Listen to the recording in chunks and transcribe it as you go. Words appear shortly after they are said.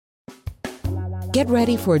Get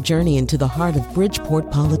ready for a journey into the heart of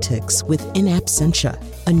Bridgeport politics with In Absentia,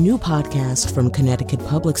 a new podcast from Connecticut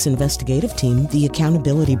Public's investigative team, The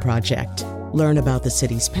Accountability Project. Learn about the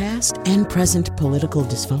city's past and present political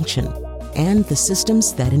dysfunction and the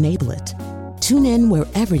systems that enable it. Tune in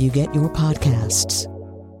wherever you get your podcasts.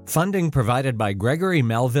 Funding provided by Gregory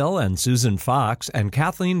Melville and Susan Fox and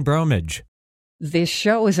Kathleen Bromage. This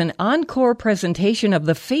show is an encore presentation of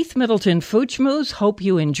the Faith Middleton Food Schmooze. Hope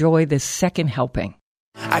you enjoy this second helping.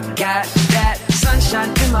 I got that sunshine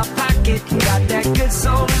in my pocket, got that good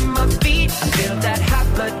soul in my feet. I feel that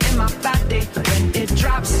hot blood in my body when it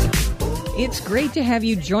drops. It's great to have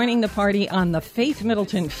you joining the party on the Faith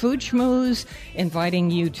Middleton Food Schmooze, inviting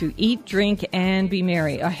you to eat, drink, and be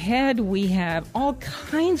merry. Ahead, we have all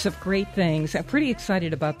kinds of great things. I'm pretty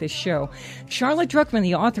excited about this show. Charlotte Druckman,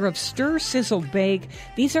 the author of Stir, Sizzle, Bake.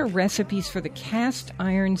 These are recipes for the cast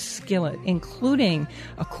iron skillet, including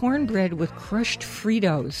a cornbread with crushed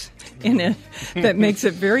Fritos in it that makes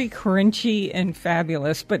it very crunchy and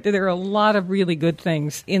fabulous. But there are a lot of really good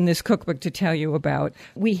things in this cookbook to tell you about.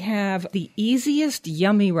 We have the easiest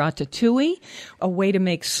yummy ratatouille, a way to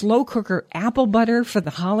make slow cooker apple butter for the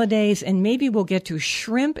holidays, and maybe we'll get to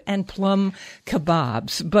shrimp and plum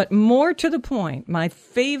kebabs. But more to the point, my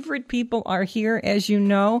favorite people are here, as you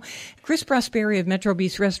know. Chris Prosperi of Metro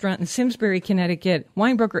Beast Restaurant in Simsbury, Connecticut,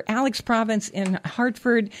 winebroker Alex Province in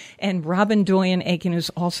Hartford, and Robin Doyen-Aiken, who's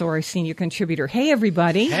also our senior contributor. Hey,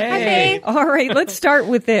 everybody. Hey. All right, let's start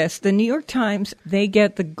with this. The New York Times, they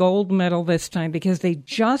get the gold medal this time because they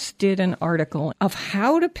just did an article of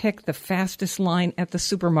how to pick the fastest line at the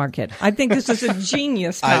supermarket. I think this is a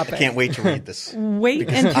genius topic. I can't wait to read this. Wait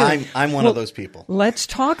because until I'm one of those people. Let's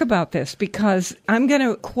talk about this because I'm going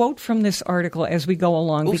to quote from this article as we go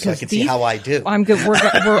along. Ooh, because so I can see how I do. I'm good.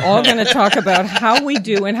 We're all going to talk about how we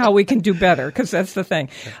do and how we can do better because that's the thing.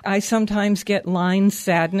 I sometimes get line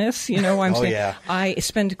sadness. You know, Yeah. I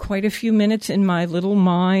spend quite a few minutes in my little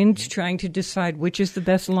mind trying to decide which is the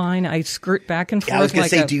best line. I skirt back and forth. I was going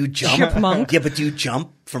like to say, a do you jump? Chipmunk. Yeah, but do you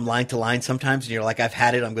jump from line to line sometimes? And you're like, I've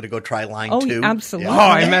had it. I'm going to go try line two. Oh, absolutely. Yeah. Oh,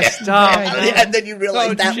 I messed up. And then you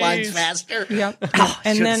realize that geez. line's faster. Yep. Oh,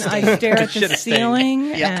 And then I stare at the Should've stayed.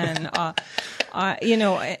 ceiling Yeah. and, you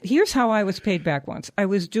know, here's how I was paid back once. I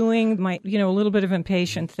was doing my, a little bit of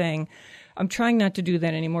impatient thing. I'm trying not to do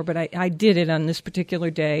that anymore, but I did it on this particular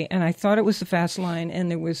day, and I thought it was the fast line, and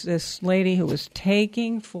there was this lady who was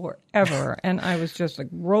taking forever, and I was just like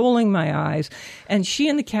rolling my eyes, and she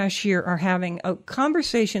and the cashier are having a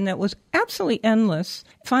conversation that was absolutely endless.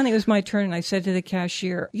 Finally, it was my turn, and I said to the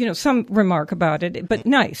cashier, some remark about it, but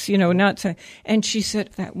nice, not saying, and she said,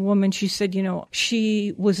 that woman, she said,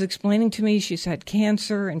 she was explaining to me she's had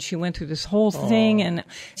cancer, and she went through this whole thing, and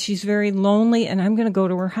she's very lonely, and I'm going to go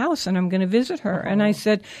to her house, and I'm going to visit her. And I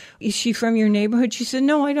said, is she from your neighborhood? She said,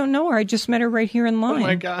 no, I don't know her. I just met her right here in line. Oh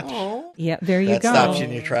my gosh. Yeah, there you That go. stops you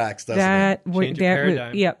in your tracks, doesn't it? Change your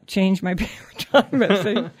paradigm. Yep, change my paradigm.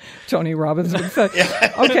 As Tony Robbins would say.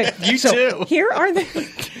 Okay, You so too. Here are the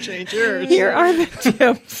Change yours. here are the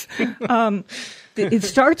tips. It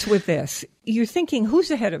starts with this. You're thinking, who's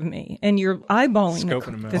ahead of me? And you're eyeballing Scoping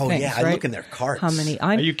them out. the Oh, things, yeah. I right? look in their carts. How many?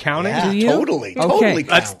 Are you counting? Yeah, Do you? totally. Okay. Totally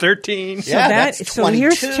That's count. 13. So Yeah, that that's so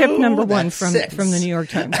here's 22, tip number one that's from 6. the New York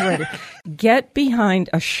Times. Ready? Get behind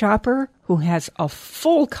a shopper who has a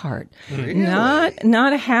full cart,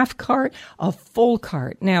 not a half cart, a full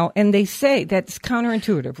cart. Now, and they say that's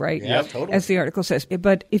counterintuitive, right? Yeah, totally. As the article says.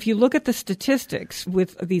 But if you look at the statistics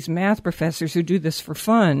with these math professors who do this for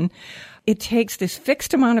fun, it takes this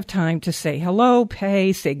fixed amount of time to say hello,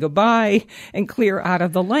 pay, say goodbye, and clear out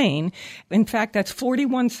of the lane. In fact, that's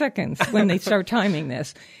 41 seconds when they start timing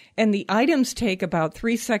this. And the items take about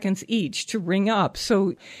 3 seconds each to ring up.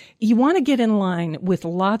 So you want to get in line with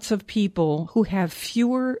lots of people who have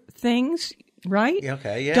fewer things, right?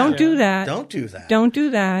 Okay, yeah. Don't do that. Don't do that. Don't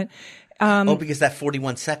do that. Because that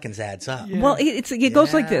 41 seconds adds up. Well, it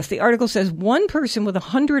goes like this. The article says one person with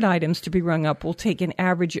 100 items to be rung up will take an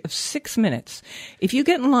average of 6 minutes. If you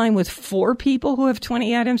get in line with 4 people who have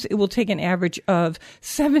 20 items, it will take an average of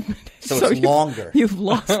 7 minutes. So it's longer. You've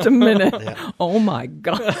lost a minute. Oh, my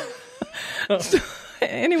God.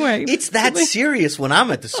 Anyway. It's that serious when I'm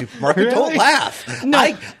at the supermarket. Really? Don't laugh. No.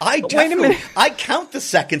 I Wait a definitely, minute. I count the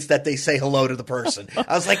seconds that they say hello to the person.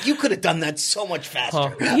 I was like, you could have done that so much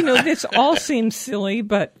faster. This all seems silly,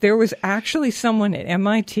 but there was actually someone at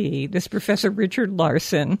MIT, this Professor Richard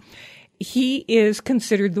Larson. He is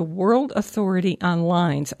considered the world authority on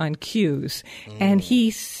lines, on queues. And he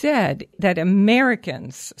said that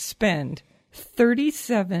Americans spend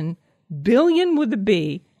 37 billion with a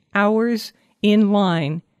B hours in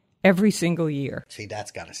line every single year. See,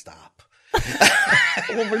 that's got to stop.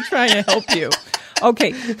 Well, we're trying to help you.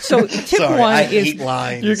 Okay, so tip Sorry, one I is hate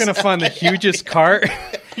lines. You're going to find the hugest cart.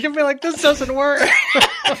 You're going to be like, this doesn't work.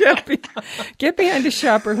 get behind a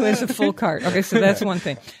shopper who has a full cart. Okay, so that's one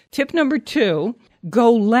thing. Tip number 2,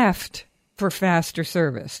 go left for faster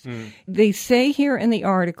service. They say here in the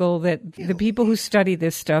article that the people who study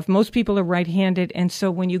this stuff, most people are right-handed, and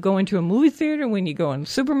so when you go into a movie theater, when you go in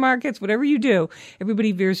supermarkets, whatever you do,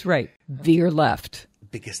 everybody veers right. Veer left.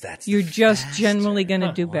 Because that's You're the just faster. generally going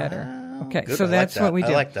to do better. Okay, Good, so I like that's that. what we do.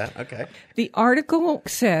 I like that. Okay. The article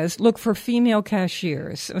says, look for female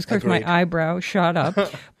cashiers. Of course, my Agreed. eyebrow shot up.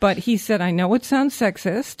 But he said, I know it sounds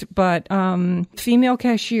sexist, but female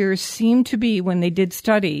cashiers seem to be, when they did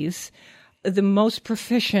studies, the most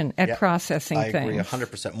proficient at processing I things. agree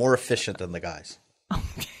 100%. More efficient than the guys.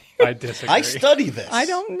 I disagree. I study this. I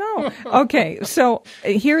don't know. Okay, so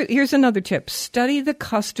here's another tip. Study the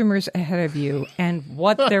customers ahead of you and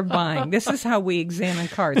what they're buying. This is how we examine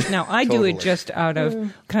carts. Now, I do Totally. it just out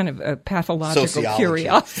of kind of a pathological Sociology.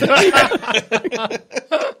 curiosity.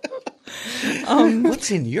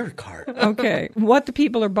 What's in your cart? Okay, what the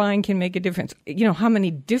people are buying can make a difference. You know, how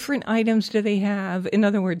many different items do they have? In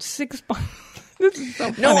other words, 6 This is so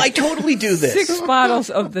No, funny. I totally do this. 6 bottles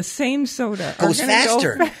of the same soda are Goes gonna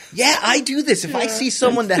faster. Go Yeah, I do this. If I see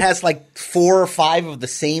someone that has like 4 or 5 of the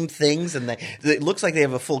same things and it looks like they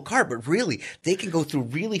have a full cart, but really they can go through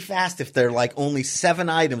really fast if they're like only 7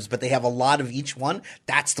 items, but they have a lot of each one.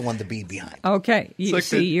 That's the one to be behind. Okay, you like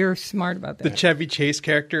see, you're smart about that. The Chevy Chase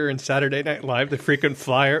character in Saturday Night Live, the frequent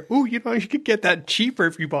flyer. Ooh, you know, you could get that cheaper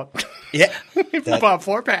if you bought Yeah, if you bought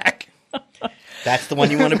 4-pack. that's the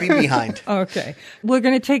one you want to be behind. Okay. We're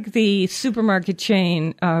going to take the supermarket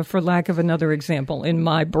chain, for lack of another example in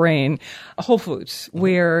my brain, Whole Foods,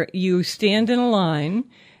 where you stand in a line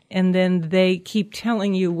and then they keep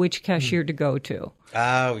telling you which cashier to go to.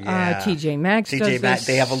 Oh, yeah. TJ Maxx does TJ Maxx, this.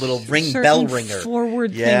 they have a little Certain bell ringer.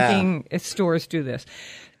 Forward-thinking stores do this.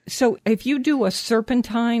 So if you do a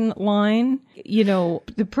serpentine line, you know,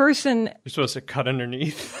 the person You're supposed to cut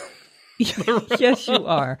underneath. yes, you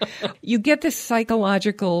are. You get this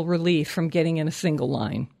psychological relief from getting in a single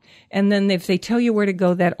line. And then if they tell you where to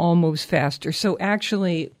go, that all moves faster. So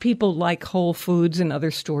actually, people like Whole Foods and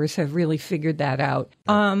other stores have really figured that out.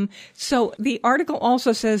 So the article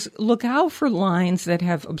also says, look out for lines that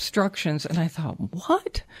have obstructions. And I thought,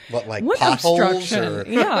 what? What, like what potholes obstruction? or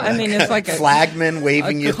Yeah, I mean, it's like a flagman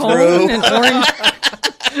waving you cone, through, an orange.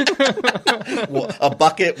 a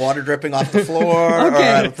bucket, water dripping off the floor or Okay.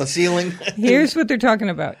 out of the ceiling. Here's what they're talking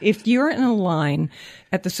about. If you're in a line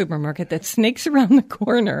at the supermarket that snakes around the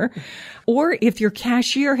corner, or if your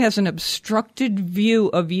cashier has an obstructed view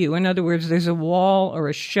of you, in other words, there's a wall or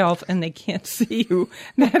a shelf and they can't see you,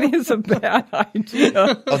 that is a bad idea.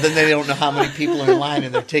 Oh, then they don't know how many people are in line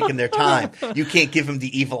and they're taking their time. You can't give them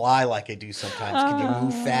the evil eye like I do sometimes. Can you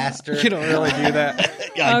move faster? You don't really do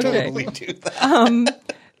that. Yeah, I Okay. totally do that.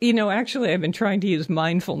 You know, actually, I've been trying to use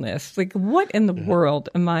mindfulness. Like, what in the world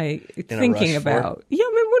am I thinking rush for? about? Yeah,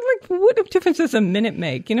 I mean, what difference does a minute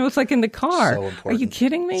make? You know, it's like in the car. So Are important. you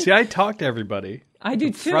kidding me? See, I talk to everybody. I do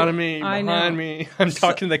In too. front of me, I behind know. me. I'm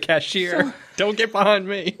talking to the cashier. Don't get behind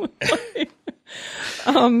me.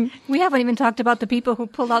 We haven't even talked about the people who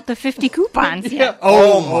pull out the 50 coupons yet.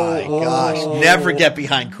 Oh my gosh. Never get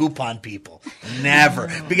behind coupon people. Never.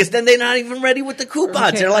 Because then they're not even ready with the coupons.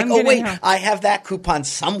 Okay, They're like, I'm oh gonna wait, have- I have that coupon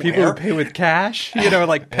somewhere. People who pay with cash, you know,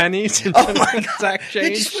 like pennies and Oh my exact God. You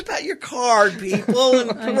just change. whip out your card, people,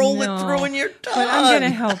 and roll it know. through and you're done. But I'm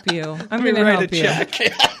going to help you. I'm going to Write help a you. check.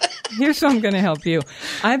 Here's how I'm going to help you.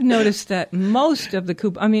 I've noticed that most of the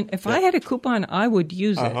coupon, I mean, if I had a coupon, I would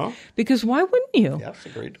use it. Because why wouldn't you? Yes,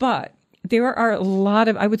 agreed. But there are a lot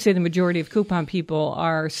of, I would say the majority of coupon people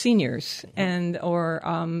are seniors and or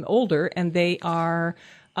older, and they are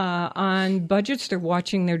on budgets. They're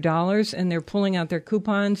watching their dollars, and they're pulling out their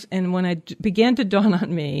coupons. And when it began to dawn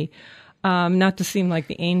on me, not to seem like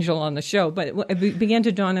the angel on the show, but it began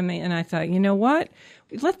to dawn on me, and I thought, you know what?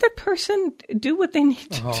 Let the person do what they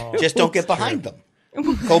need to do. Just don't get behind them.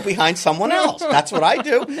 Go behind someone else. That's what I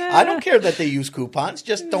do. I don't care that they use coupons.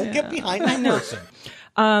 Just don't get behind that person.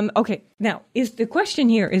 Okay, now the question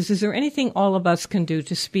here is there anything all of us can do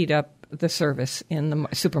to speed up the service in the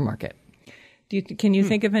supermarket? Can you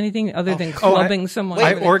think of anything other than clubbing someone?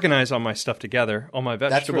 I organize all my stuff together, all my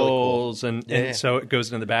That's really cool. vegetables, and Yeah. so it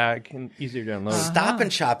goes in the bag and easier to unload. Stop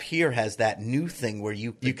and Shop here has that new thing where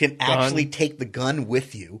you can actually take the gun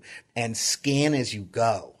with you and scan as you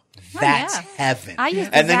go. That's yeah. heaven. I use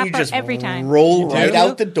the and then you zapper just every time. roll right do?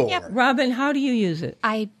 out the door. Yep. Robin, how do you use it?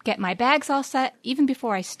 I get my bags all set. Even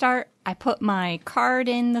before I start, I put my card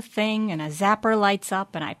in the thing and a zapper lights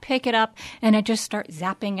up and I pick it up and I just start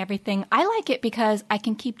zapping everything. I like it because I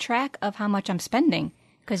can keep track of how much I'm spending.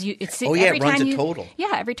 Because it runs a total.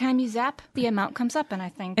 Yeah, every time you zap, the amount comes up and I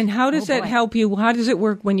think. And how does that help you? How does it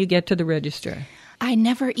work when you get to the register? I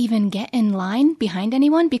never even get in line behind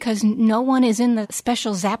anyone because no one is in the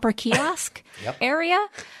special zapper kiosk area.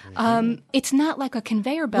 It's not like a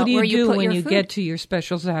conveyor belt What do where you you do put when your you food. get to your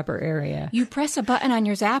special zapper area? You press a button on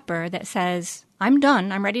your zapper that says, I'm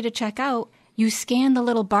done, I'm ready to check out. You scan the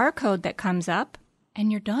little barcode that comes up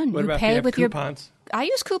and you're done. What you about pay if you have with coupons? I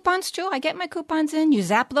use coupons too. I get my coupons in. You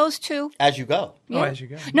zap those too. As you go. Oh, as you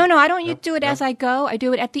go. No, I don't do it as I go. I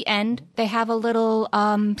do it at the end. They have a little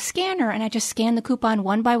scanner, and I just scan the coupon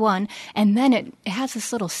one by one. And then it has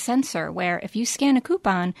this little sensor where if you scan a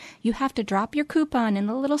coupon, you have to drop your coupon in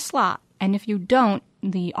the little slot. And if you don't,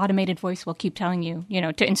 the automated voice will keep telling you,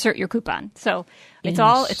 to insert your coupon. So it's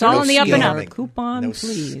all in the up and up. Coupon, No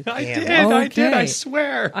please. I scam. did. I did. I Okay.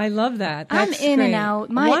 swear. I love that. I'm That's in and great. out.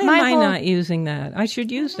 Why am My I whole- not using that? I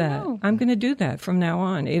should use that. know. I'm going to do that from now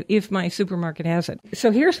on if my supermarket has it.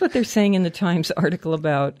 So here's what they're saying in the Times article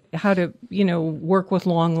about how to, work with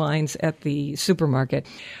long lines at the supermarket.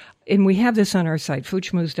 And we have this on our site,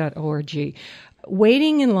 foodschmooze.org.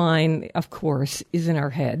 Waiting in line, of course, is in our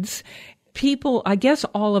heads. People, I guess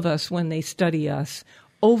all of us, when they study us,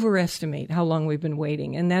 overestimate how long we've been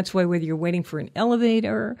waiting. And that's why whether you're waiting for an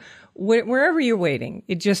elevator, wherever you're waiting,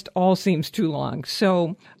 it just all seems too long.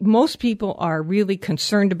 So most people are really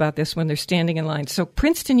concerned about this when they're standing in line. So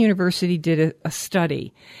Princeton University did a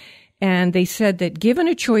study, and they said that given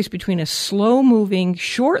a choice between a slow-moving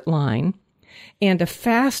short line and a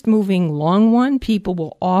fast-moving long one, people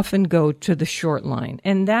will often go to the short line.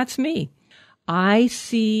 And that's me. I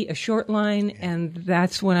see a short line, and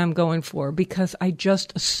that's what I'm going for because I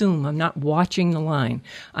just assume I'm not watching the line.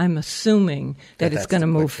 I'm assuming that it's going to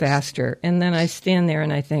move faster. And then I stand there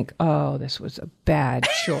and I think, oh, this was a bad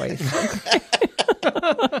choice.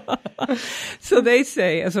 So they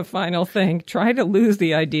say, as a final thing, try to lose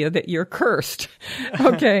the idea that you're cursed.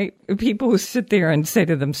 Okay? People who sit there and say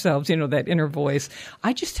to themselves, that inner voice,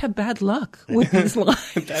 I just have bad luck with these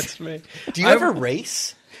lines. That's me. Do you ever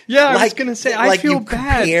race? Yeah, I was Like- going to say, I like feel you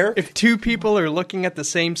bad. compare- If two people are looking at the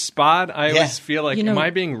same spot, I always feel like, am I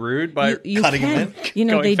being rude by You cutting can, them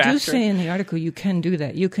going they do faster? say in the article you can do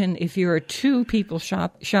that. You can, if you're two people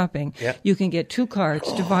shopping, you can get two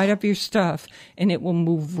carts, divide up your stuff, and it will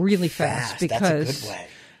move really fast That's a because. good way.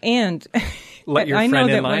 And let your I know friend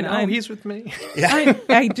that in line? when Oh, I'm- he's with me.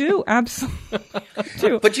 I do absolutely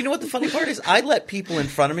do. But you know what the funny part is? I let people in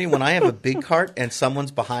front of me when I have a big cart and someone's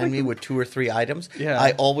behind me with 2 or 3 items. Yeah.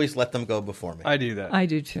 I always let them go before me. I do that. I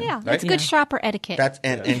do too. Yeah, that's good shopper etiquette. That's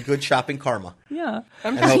and good shopping karma. Yeah.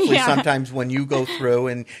 And hopefully Yeah. sometimes when you go through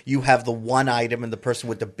and you have the one item and the person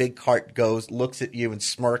with the big cart looks at you and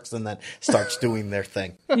smirks and then starts doing their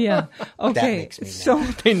thing. Yeah. Okay. makes me mad. So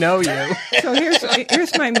They know you. so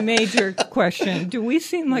here's my major question. Do we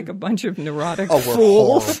seem like a bunch of neurotic Oh, we're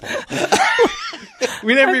fools? horrible.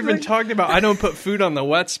 We never even talked about I don't put food on the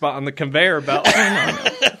wet spot on the conveyor belt.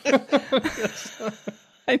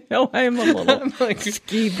 I know I am a little like,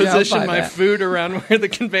 skeeved out position by my that. food around where the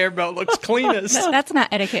conveyor belt looks cleanest. That's not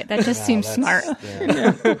etiquette. That just seems smart.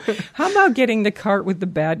 How about getting the cart with the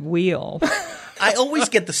bad wheel? I always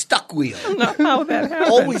get the stuck wheel. How that happens?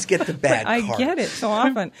 Always get the bad I cart. get it so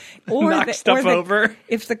often. Or Knock stuff over.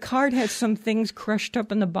 If the card has some things crushed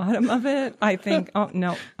up in the bottom of it, I think, oh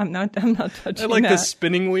no, I'm not touching I like that. the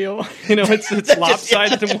spinning wheel. It's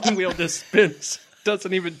lopsided and one wheel just spins.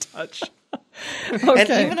 Doesn't even touch. And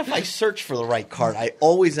Okay. even if I search for the right cart, I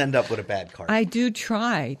always end up with a bad cart. I do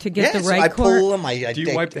try to get Yes, the right I cart. pull them. I Do you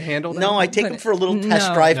take- wipe the handle No, down? I take them for a little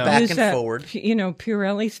test drive back Use and that, forward.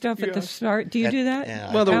 Purelli stuff at the start. Do you do that?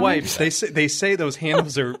 yeah, Well, the Alan? wipes, they say those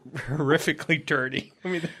handles are horrifically dirty. I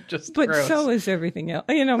mean, they're just But gross. so is everything else.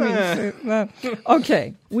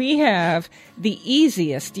 Okay, we have the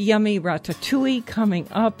easiest yummy ratatouille coming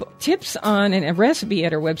up. Tips on and a recipe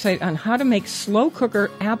at our website on how to make slow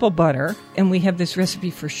cooker apple butter. And we have this recipe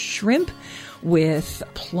for shrimp with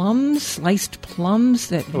plums, sliced plums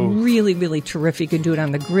that really, really terrific. You can do it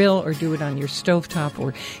on the grill or do it on your stovetop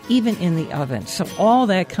or even in the oven. So all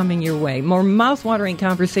that coming your way. More mouth-watering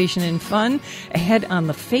conversation and fun ahead on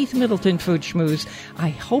the Faith Middleton Food Schmooze. I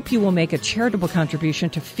hope you will make a charitable contribution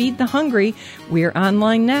to Feed the Hungry. We're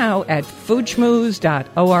online now at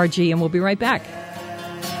foodschmooze.org, and we'll be right back.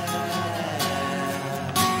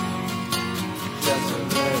 Just a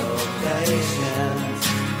little patience.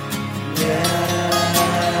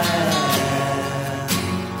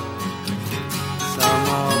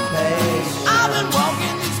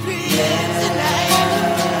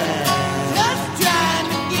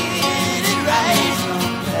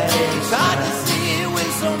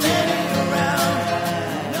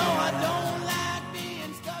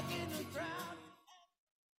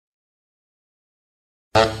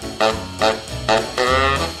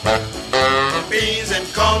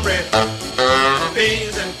 and cornbread.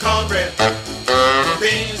 Beans and cornbread.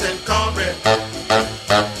 Beans and cornbread.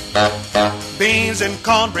 Beans and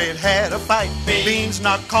cornbread had a fight. Beans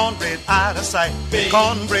knocked cornbread out of sight.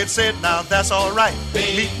 Cornbread said, now that's all right.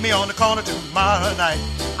 Meet me on the corner tomorrow night.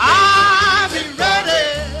 I'll be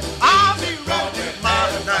ready. I'll be ready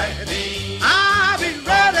tomorrow night. I'll be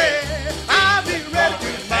ready. I'll be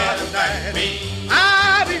ready tomorrow night.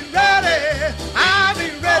 I'll be ready. I'll be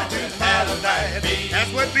ready tomorrow night.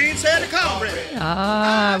 That's what Beans said to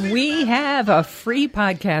cornbread. We have a free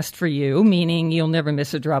podcast for you, meaning you'll never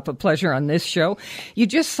miss a drop of pleasure on this show. You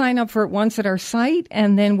just sign up for it once at our site,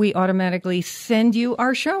 and then we automatically send you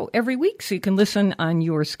our show every week so you can listen on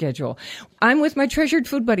your schedule. I'm with my treasured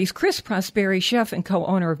food buddies, Chris Prosperi, chef and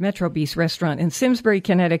co-owner of Metro Beast Restaurant in Simsbury,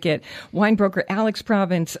 Connecticut, wine broker Alex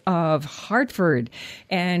Province of Hartford,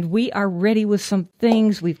 and we are ready with some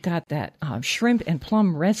things. We've got that shrimp and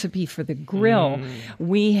plum recipe for the grill.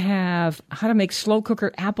 We have how to make slow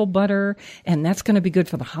cooker apple butter, and that's going to be good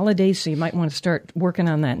for the holidays, so you might want to start working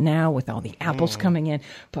on that now with all the apples coming in.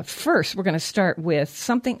 But first, we're going to start with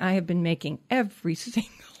something I have been making every single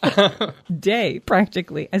day,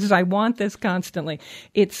 practically, as I want this constantly.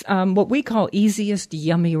 It's what we call easiest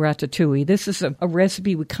yummy ratatouille. This is a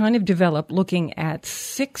recipe we kind of developed looking at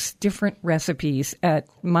 6 different recipes at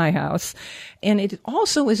my house. And it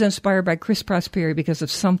also is inspired by Chris Prosperi because of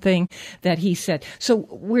something that he said. So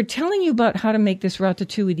we're telling you about how to make this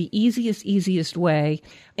ratatouille the easiest way,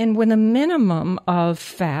 and with a minimum of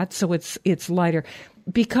fat, so it's lighter.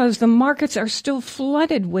 Because the markets are still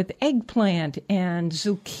flooded with eggplant and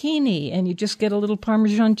zucchini, and you just get a little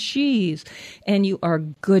Parmesan cheese, and you are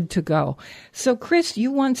good to go. So, Chris,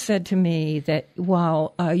 you once said to me that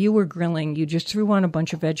while you were grilling, you just threw on a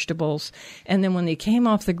bunch of vegetables, and then when they came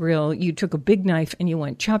off the grill, you took a big knife and you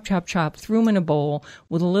went chop, chop, chop, threw them in a bowl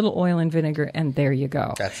with a little oil and vinegar, and there you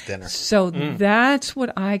go. That's dinner. So that's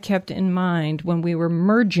what I kept in mind when we were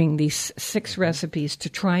merging these 6 recipes to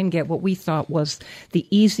try and get what we thought was the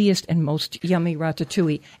easiest and most yummy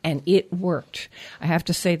ratatouille, and it worked. I have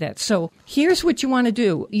to say that. So here's what you want to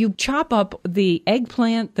do. You chop up the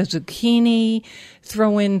eggplant, the zucchini,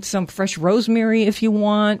 throw in some fresh rosemary if you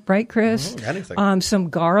want, right, Chris? Anything. Some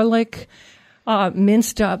garlic.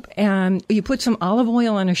 Minced up, and you put some olive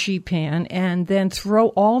oil on a sheet pan, and then throw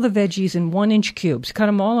all the veggies in 1-inch cubes. Cut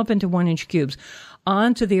them all up into 1-inch cubes.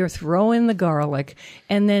 Onto there, throw in the garlic,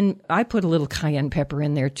 and then I put a little cayenne pepper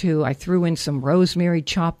in there too. I threw in some rosemary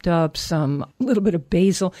chopped up, a little bit of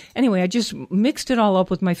basil. Anyway, I just mixed it all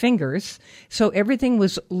up with my fingers, so everything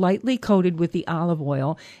was lightly coated with the olive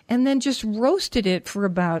oil, and then just roasted it for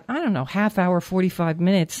about, half hour, 45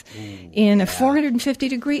 minutes in a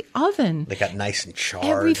 450-degree oven. They got nice and charred.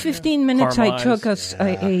 Every 15 minutes, I took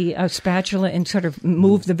a spatula and sort of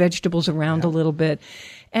moved the vegetables around a little bit,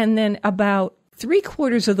 and then about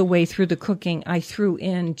 3/4 of the way through the cooking, I threw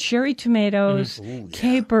in cherry tomatoes,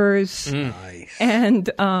 capers, and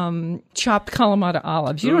chopped Kalamata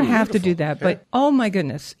olives. You don't have to do that, but oh my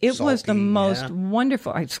goodness, it was the most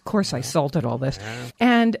wonderful. Of course, I salted all this.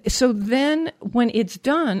 And so then when it's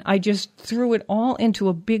done, I just threw it all into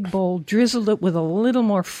a big bowl, drizzled it with a little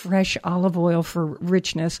more fresh olive oil for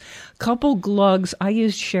richness, couple glugs. I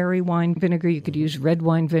used sherry wine vinegar. You could use red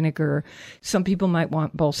wine vinegar. Some people might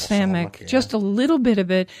want balsamic. Just a little bit of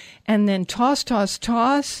it, and then toss,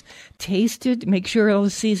 taste it, make sure all the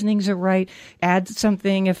seasonings are right, add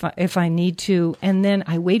something if I need to, and then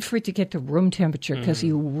I wait for it to get to room temperature because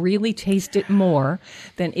you really taste it more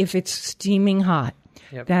than if it's steaming hot.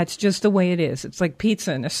 Yep. That's just the way it is. It's like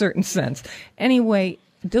pizza in a certain sense. Anyway,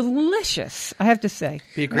 delicious, I have to say.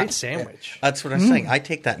 Be a great sandwich. That's what I'm saying. I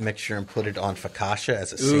take that mixture and put it on focaccia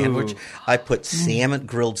as a sandwich. I put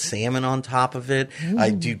grilled salmon on top of it.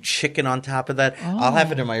 I do chicken on top of that. I'll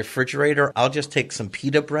have it in my refrigerator. I'll just take some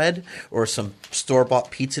pita bread or some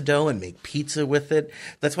store-bought pizza dough and make pizza with it.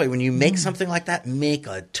 That's why when you make something like that, make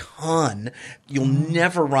a ton. You'll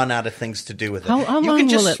never run out of things to do with it. How long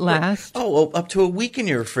will it last? Up to a week in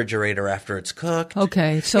your refrigerator after it's cooked.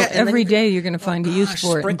 Okay, so every day you're going to find a use for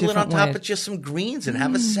it. Sprinkle it on top ways. of just some greens and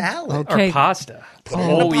have a salad. Okay. Or pasta.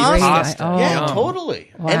 Whole wheat pasta. Yeah,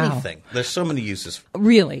 totally. Wow. Anything. There's so many uses.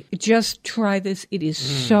 Really, just try this. It is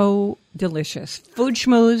so delicious.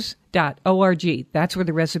 Foodschmooze.org. That's where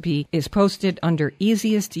the recipe is posted under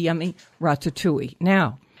Easiest Yummy Ratatouille.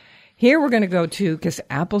 Now, here we're going to go to, because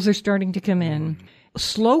apples are starting to come in,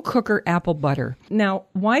 slow cooker apple butter. Now,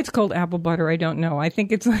 why it's called apple butter, I don't know. I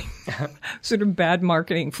think it's like sort of bad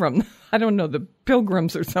marketing from, I don't know, the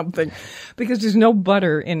Pilgrims or something, because there's no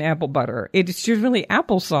butter in apple butter. It's usually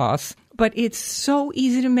applesauce. but it's so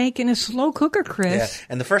easy to make in a slow cooker, Chris. Yeah,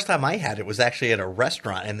 and the first time I had it was actually at a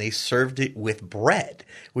restaurant, and they served it with bread,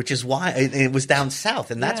 which is why it was down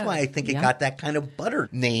south, and that's why I think it got that kind of butter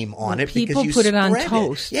name on it. People because you put it on spread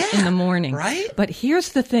toast Yeah, in the morning, right? But here's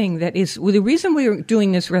the thing: the reason we're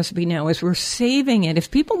doing this recipe now is we're saving it.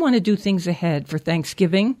 If people want to do things ahead for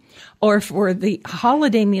Thanksgiving or for the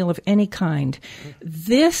holiday meal of any kind,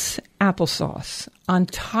 this applesauce on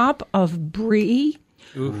top of brie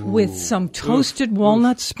with some toasted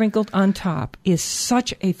walnuts sprinkled on top is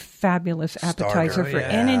such a fabulous appetizer for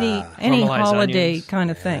any Caramelized holiday onions.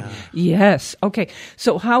 kind of thing. Yes. Okay.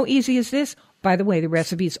 So how easy is this? By the way, the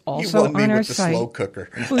recipe is also won me on our with the site. slow cooker.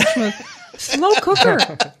 Food Schmooze. Slow cooker.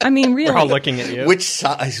 I mean, really. We're all looking at you. Which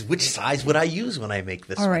size would I use when I make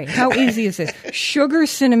this? All right. How easy is this? Sugar,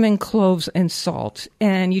 cinnamon, cloves, and salt.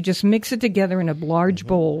 And you just mix it together in a large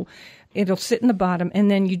bowl. It'll sit in the bottom.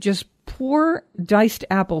 And then you just pour diced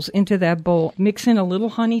apples into that bowl. Mix in a little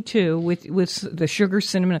honey, too, with the sugar,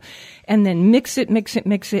 cinnamon. And then mix it.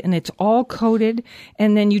 And it's all coated.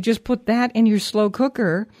 And then you just put that in your slow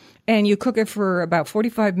cooker. And you cook it for about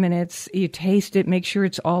 45 minutes. You taste it, make sure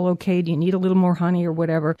it's all okay. Do you need a little more honey or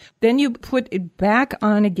whatever? Then you put it back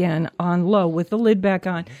on again on low with the lid back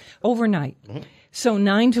on overnight. So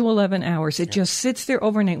 9 to 11 hours. It just sits there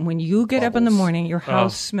overnight. When you get up in the morning, your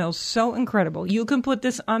house smells so incredible. You can put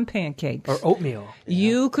this on pancakes. Or oatmeal.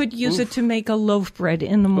 You could use it to make a loaf bread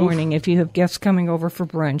in the morning if you have guests coming over for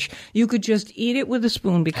brunch. You could just eat it with a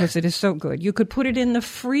spoon because it is so good. You could put it in the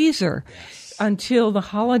freezer until the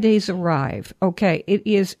holidays arrive. Okay, it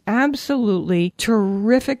is absolutely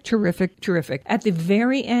terrific. At the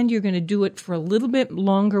very end, you're going to do it for a little bit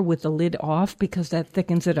longer with the lid off because that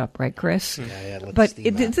thickens it up, right, Chris? But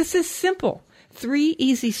this is simple. 3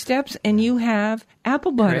 easy steps, and you have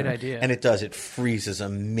apple butter. Great idea. And it does. It freezes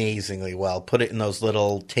amazingly well. Put it in those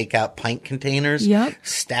little takeout pint containers. Yep.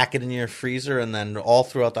 Stack it in your freezer, and then all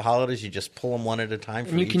throughout the holidays, you just pull them one at a time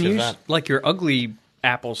for And you each can use event. like your ugly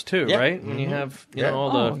apples too, Yeah. right? When you have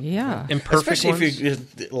all the yeah. imperfect Especially ones.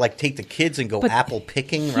 if you like take the kids and go apple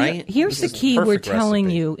picking, right? Here's This the is key we're perfect telling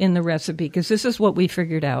recipe. you in the recipe, because this is what we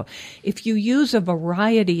figured out. If you use a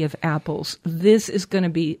variety of apples, this is going to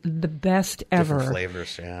be the best ever Different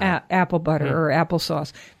flavors, yeah. apple butter or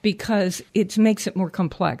applesauce, because it makes it more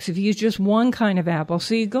complex. If you use just one kind of apple,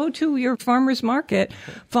 so you go to your farmer's market,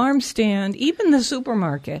 farm stand, even the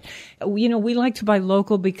supermarket. We like to buy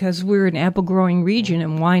local because we're an apple growing region,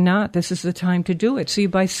 and why not? This is the time to do it. So you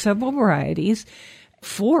buy several varieties,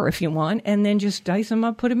 4 if you want, and then just dice them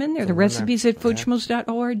up, put them in there. The recipe's at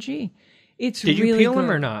foodschmooze.org. It's Did really you peel good.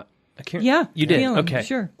 them or not? I can't. Yeah. You did? peel 'em, Okay.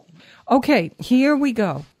 Sure. Okay, here we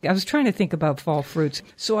go. I was trying to think about fall fruits.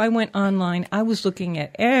 So I went online. I was looking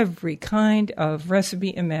at every kind of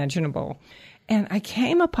recipe imaginable. And I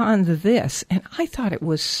came upon this, and I thought it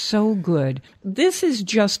was so good. This is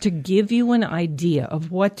just to give you an idea of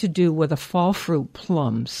what to do with a fall fruit,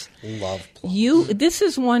 plums. Love plums. This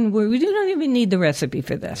is one where we don't even need the recipe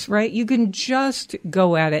for this, right? You can just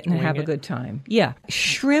go at it and have a good time. Yeah.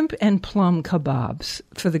 Shrimp and plum kebabs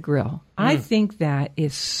for the grill. I think that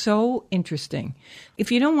is so interesting. If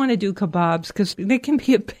you don't want to do kebabs, because they can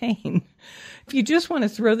be a pain. If you just want to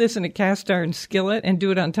throw this in a cast iron skillet and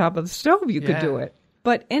do it on top of the stove, you could do it.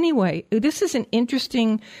 But anyway, this is an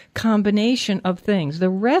interesting combination of things. The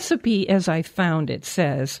recipe, as I found it,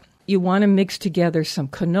 says you want to mix together some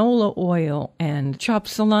canola oil and chopped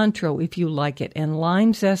cilantro if you like it, and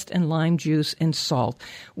lime zest and lime juice and salt.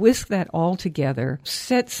 Whisk that all together.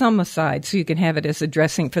 Set some aside so you can have it as a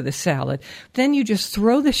dressing for the salad. Then you just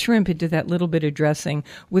throw the shrimp into that little bit of dressing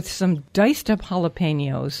with some diced up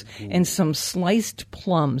jalapenos and some sliced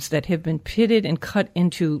plums that have been pitted and cut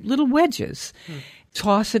into little wedges.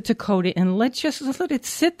 Toss it to coat it, and let it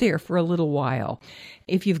sit there for a little while.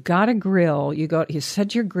 If you've got a grill, you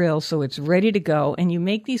set your grill so it's ready to go, and you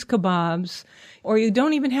make these kebabs, or you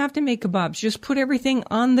don't even have to make kebabs. Just put everything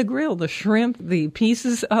on the grill, the shrimp, the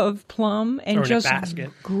pieces of plum, and Or in a just basket.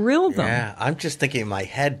 grill them. Yeah, I'm just thinking in my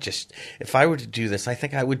head, if I were to do this, I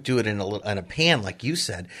think I would do it in a pan, like you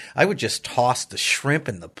said. I would just toss the shrimp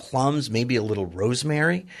and the plums, maybe a little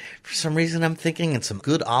rosemary, for some reason I'm thinking, and some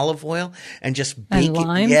good olive oil, and just bake it.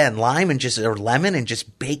 lime? Yeah, and lime or lemon, and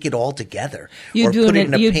just bake it all together. You or do put it it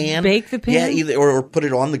in a you pan. bake the pan? Yeah, either or put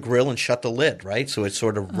it on the grill and shut the lid, right? So it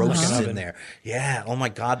sort of roasts in there. Yeah. Oh my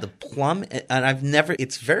God, the plum, and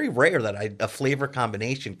it's very rare that a flavor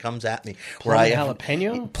combination comes at me Plum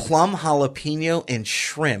jalapeno? Plum jalapeno and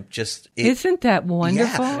shrimp. Isn't that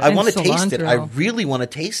wonderful? Yeah, I And want to taste it. I cilantro. really want to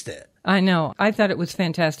taste it. I know. I thought it was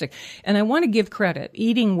fantastic. And I want to give credit.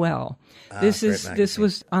 Eating Well. This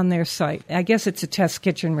was on their site. I guess it's a test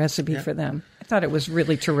kitchen recipe for them. I thought it was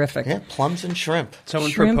really terrific. Yeah, plums and shrimp. Someone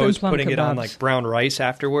Shrimp and proposed plum putting it on kebabs. like brown rice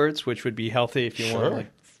afterwards, which would be healthy if you want to like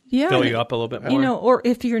Yeah, fill you up a little bit more. You know, or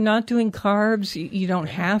if you're not doing carbs, you don't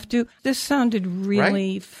have to. This sounded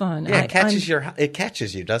really fun. Yeah, it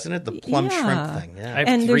catches you, doesn't it? The plum shrimp thing. Yeah. I have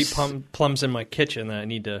And 3 there's- plums in my kitchen that I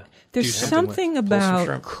need to There's do something with. about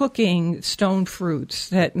shrimp. cooking stone fruits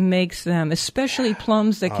that makes them, especially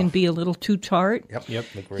plums that can be a little too tart. Yep.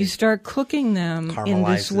 Agreed. You start cooking them in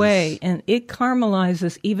this Caramelizes. way, and it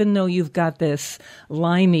caramelizes, even though you've got this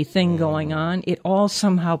limey thing going on, it all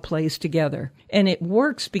somehow plays together. And it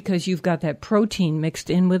works because you've got that protein mixed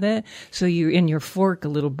in with it. So you in your fork, a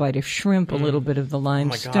little bite of shrimp, a little bit of the lime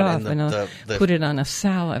my God, stuff, and and the- put it on a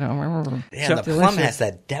salad. Yeah, So and the plum delicious. has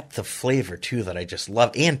that depth of flavor, too, that I just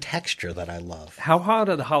love, and texture that I love. How hot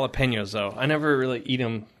are the jalapenos, though? I never really eat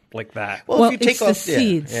them like that. Well, if you take it's the off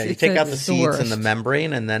seeds. you It's take the- out the it's the seeds and the worst.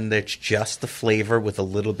 membrane, and then it's just the flavor with a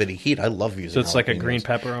little bit of heat. I love using. So it's like a jalapenos. green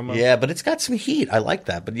pepper almost? Yeah, but it's got some heat. I like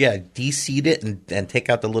that. But yeah, de-seed it and take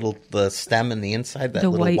out the stem and the inside, that The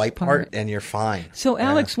little white white part. part, and you're fine. So,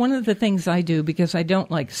 Alex, one of the things I do, because I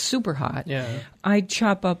don't like super hot, I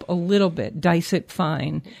chop up a little bit, dice it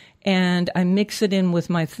fine, and I mix it in with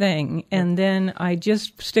my thing, and then I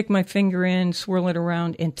just stick my finger in, swirl it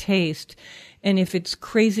around, and taste. And if it's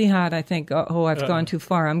crazy hot, I think, oh, I've gone too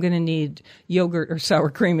far. I'm going to need yogurt or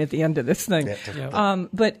sour cream at the end of this thing.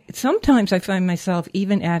 But sometimes I find myself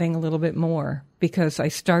even adding a little bit more because I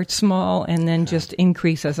start small and then just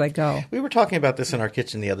increase as I go. We were talking about this in our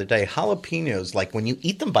kitchen the other day. Jalapenos, like when you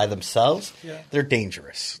eat them by themselves, they're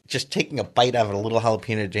dangerous. Just taking a bite out of a little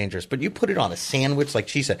jalapeno is dangerous. But you put it on a sandwich, like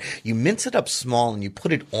she said, you mince it up small and you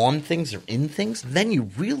put it on things or in things, then you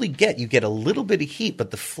get a little bit of heat, but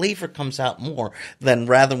the flavor comes out more than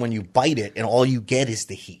rather when you bite it and all you get is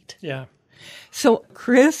the heat. Yeah. So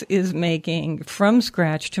Chris is making from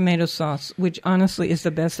scratch tomato sauce, which honestly is the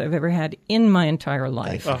best I've ever had in my entire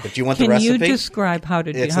life. But do you want Can the recipe? you describe how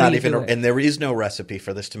to do It's how not you even, do it? and there is no recipe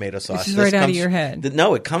for this tomato sauce. This is right out of comes- your head.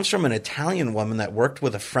 No, it comes from an Italian woman that worked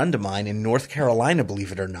with a friend of mine in North Carolina,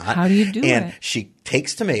 believe it or not. How do you do and it? she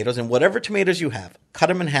takes tomatoes, and whatever tomatoes you have, cut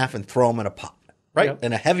them in half and throw them in a pot, right?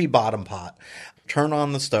 In a heavy bottom pot. Turn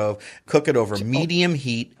on the stove, cook it over medium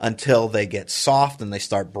heat until they get soft and they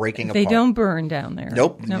start breaking apart. They don't burn down there.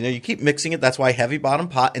 Nope. You keep mixing it. That's why heavy bottom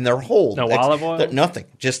pot, and they're whole. No olive oil? Nothing.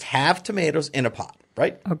 Just have tomatoes in a pot,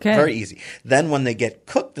 right? Okay. Very easy. Then when they get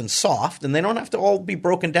cooked and soft, and they don't have to all be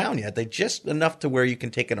broken down yet, they just enough to where you can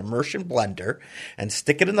take an immersion blender and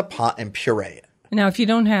stick it in the pot and puree it. Now, if you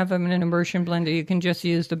don't have them in an immersion blender, you can just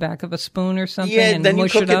use the back of a spoon or something Yeah, and then you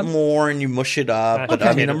mush cook it up. more and you mush it up. But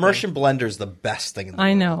I mean, Okay. immersion blender is the best thing in the I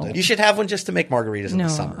world. know. You should have one just to make margaritas in No, the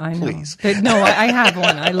summer. I know. Please. No, I have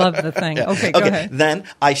one. I love the thing. Okay, go ahead. Then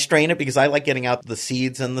I strain it because I like getting out the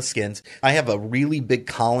seeds and the skins. I have a really big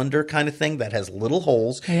colander kind of thing that has little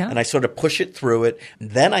holes, and I sort of push it through it.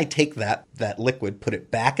 Then I take that liquid, put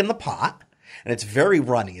it back in the pot, and it's very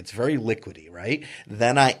runny. It's very liquidy, right?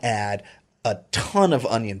 Then I add a ton of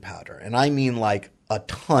onion powder, and I mean like a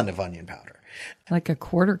ton of onion powder. Like a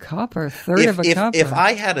quarter cup or a third of a cup? If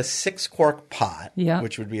I had a 6-quart pot,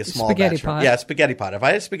 which would be a small spaghetti batch, pot. Yeah, spaghetti pot. If I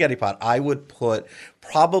had a spaghetti pot, I would put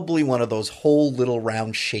probably one of those whole little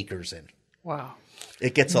round shakers in. Wow.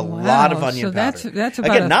 It gets a lot of Wow, onion so powder. that's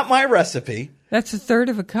about Again, not my recipe. That's a third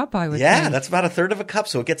of a cup, I would Yeah, think. that's about a third of a cup.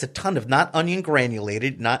 So it gets a ton of not onion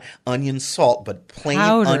granulated, not onion salt, but plain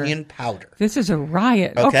Powder. onion powder. This is a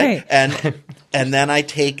riot. Okay. Okay. And then I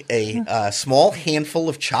take a small handful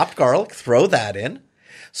of chopped garlic, throw that in,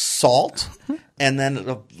 salt, and then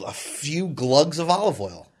a few glugs of olive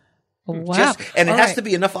oil. Wow. And it All has right. to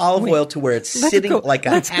be enough olive oil to where it's sitting like a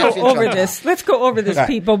Let's half go inch over on this. top. Let's go over this, All right.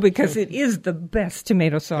 people, because it is the best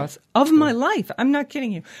tomato sauce of my life. I'm not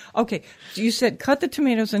kidding you. Okay, you said cut the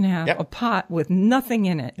tomatoes in half, a pot with nothing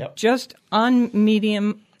in it, just on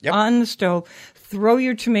medium on the stove. Throw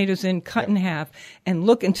your tomatoes in, cut in half, and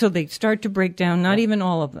look until they start to break down, not even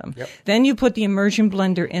all of them. Then you put the immersion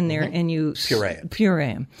blender in there and you puree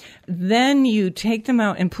them. Then you take them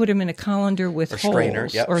out and put them in a colander with holes. Strainer,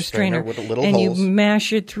 Or a strainer. with little and holes. you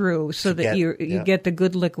mash it through so that get- you get the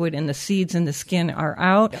good liquid and the seeds and the skin are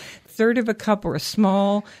out. Third of a cup or a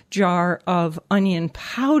small jar of onion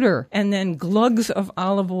powder, and then glugs of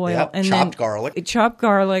olive oil, and chopped then garlic. chopped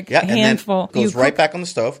garlic, a Yeah, and handful. then goes You right cook- back on the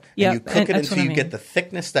stove, Yeah, and you cook and it that's until what I you mean. get the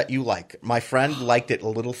thickness that you like. My friend liked it a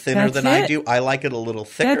little thinner That's than I it. do. I like it a little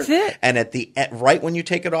thicker. That's it. And right when you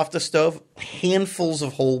take it off the stove, handfuls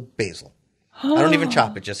of whole basil. I don't even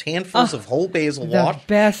chop it, just handfuls of whole basil washed.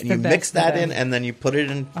 Best, and you the mix best, that the in, best. and then you put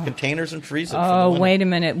it in containers and freeze it. Oh, wait a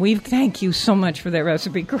minute. Thank you so much for that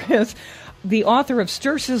recipe, Chris. The author of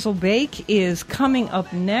Stir Sizzle Bake is coming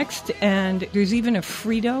up next, and there's even a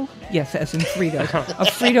Frito, yes, as in Frito, a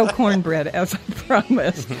Frito cornbread, as I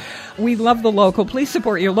promised. We love the local. Please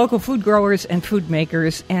support your local food growers and food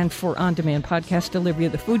makers, and for on-demand podcast delivery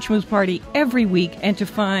of the Food Schmooze Party every week, and to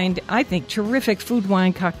find, I think, terrific food,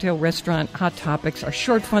 wine, cocktail, restaurant, hot topics, our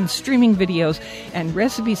short, fun streaming videos, and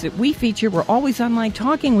recipes that we feature. We're always online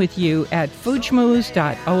talking with you at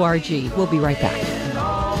foodschmooze.org. We'll be right back.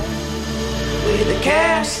 With a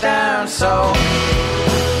cast iron soul.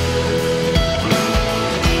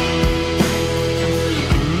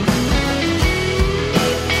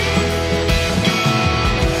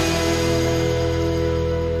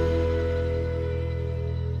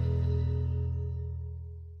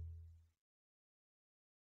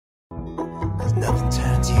 Nothing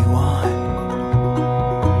turns you on.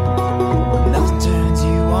 Nothing turns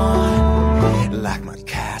you on like my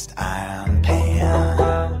cast iron pan.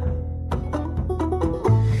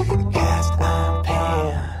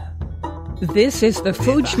 This is the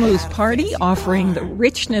Food Schmooze Party, offering the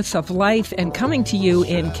richness of life and coming to you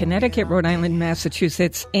in Connecticut, Rhode Island,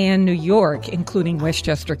 Massachusetts, and New York, including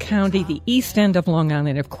Westchester County, the East End of Long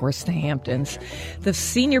Island, of course, the Hamptons. The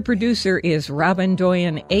senior producer is Robin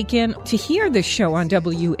Doyen Aiken. To hear this show on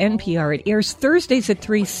WNPR, it airs Thursdays at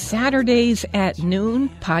 3, Saturdays at noon.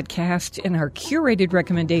 Podcasts and our curated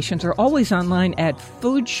recommendations are always online at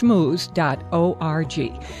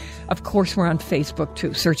foodschmooze.org. Of course, we're on Facebook,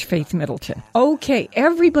 too. Search Faith Middleton. Okay,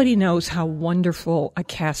 everybody knows how wonderful a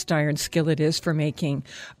cast iron skillet is for making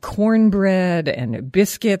cornbread and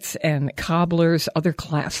biscuits and cobblers, other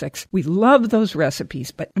classics. We love those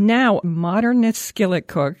recipes, but now modernist skillet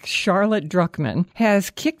cook Charlotte Druckman has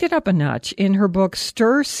kicked it up a notch in her book,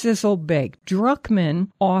 Stir, Sizzle, Bake.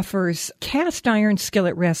 Druckman offers cast iron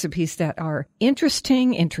skillet recipes that are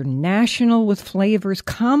interesting, international with flavors,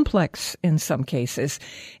 complex in some cases,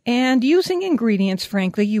 and using ingredients,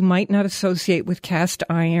 frankly, you might not associate with cast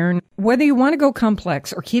iron. Whether you want to go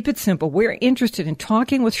complex or keep it simple, we're interested in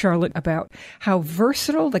talking with Charlotte about how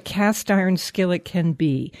versatile the cast iron skillet can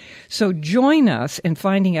be. So join us in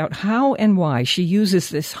finding out how and why she uses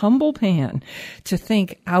this humble pan to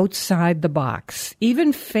think outside the box,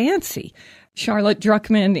 even fancy. Charlotte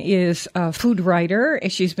Druckman is a food writer.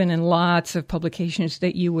 She's been in lots of publications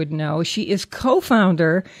that you would know. She is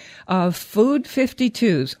co-founder of Food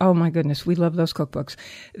 52s. Oh my goodness, we love those cookbooks.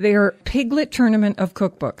 They're Piglet Tournament of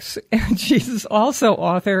cookbooks. And she's also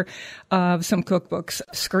author of some cookbooks,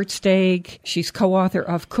 Skirt Steak. She's co-author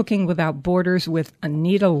of Cooking Without Borders with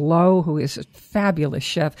Anita Lowe, who is a fabulous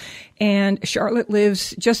chef. And Charlotte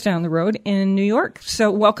lives just down the road in New York.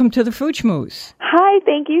 So welcome to the Food Schmooze. Hi,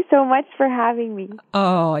 thank you so much for having me.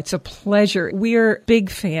 Oh, it's a pleasure. We're big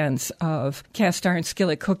fans of cast iron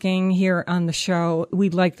skillet cooking here on the show. We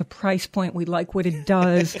like the price point. We like what it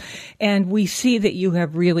does. And we see that you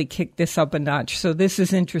have really kicked this up a notch. So this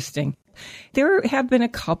is interesting. There have been a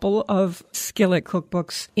couple of skillet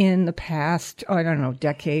cookbooks in the past, I don't know,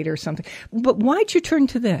 decade or something. But why'd you turn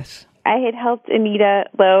to this? I had helped Anita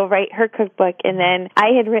Lowe write her cookbook, and then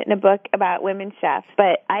I had written a book about women chefs,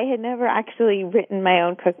 but I had never actually written my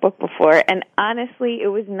own cookbook before, and honestly, it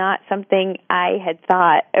was not something I had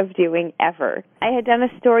thought of doing ever. I had done a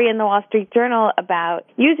story in the Wall Street Journal about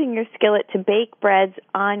using your skillet to bake breads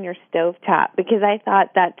on your stovetop, because I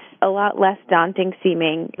thought that's a lot less daunting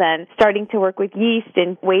seeming than starting to work with yeast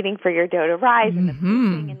and waiting for your dough to rise and the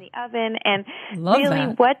cooking in the oven, and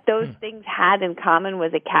what those things had in common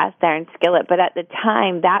was a cast iron skillet, but at the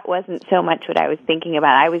time that wasn't so much what I was thinking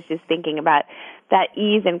about. I was just thinking about that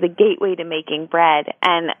ease and the gateway to making bread.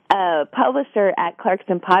 And a publisher at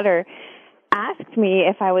Clarkson Potter asked me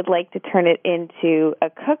if I would like to turn it into a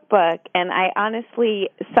cookbook, and I honestly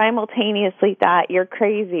simultaneously thought, you're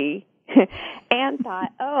crazy. And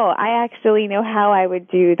thought, oh, I actually know how I would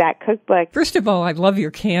do that cookbook. First of all, I love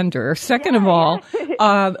your candor. Second of all,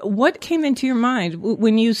 what came into your mind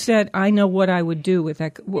when you said, I know what I would do with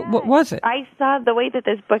that? What was it? I saw the way that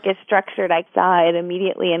this book is structured. I saw it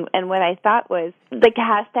immediately. And what I thought was the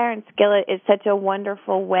cast iron skillet is such a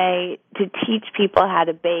wonderful way to teach people how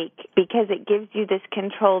to bake, because it gives you this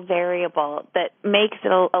controlled variable that makes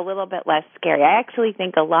it a little bit less scary. I actually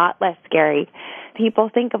think a lot less scary. People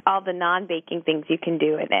think of all the non-baking things you can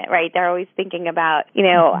do in it, right? They're always thinking about,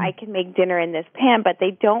 I can make dinner in this pan, but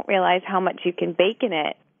they don't realize how much you can bake in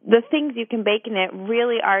it. the things you can bake in it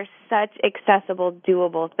really are such accessible,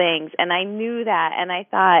 doable things. And I knew that, and I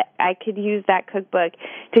thought I could use that cookbook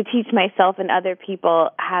to teach myself and other people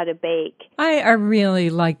how to bake. I really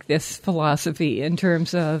like this philosophy in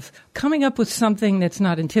terms of coming up with something that's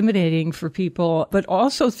not intimidating for people, but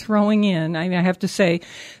also throwing in, I have to say,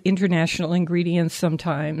 international ingredients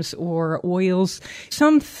sometimes, or oils,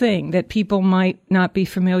 something that people might not be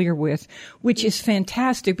familiar with, which is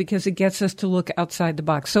fantastic because it gets us to look outside the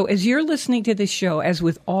box. So as you're listening to this show, as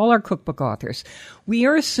with all our cookbook authors, we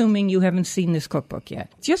are assuming you haven't seen this cookbook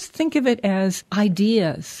yet. Just think of it as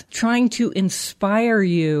ideas, trying to inspire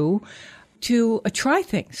you to try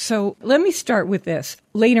things. So let me start with this.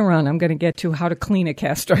 Later on, I'm going to get to how to clean a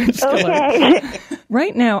cast iron skillet. Okay.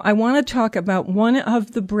 Right now, I want to talk about one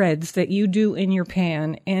of the breads that you do in your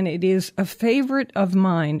pan, and it is a favorite of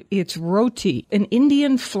mine. It's roti, an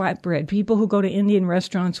Indian flatbread. People who go to Indian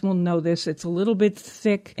restaurants will know this. It's a little bit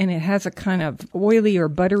thick, and it has a kind of oily or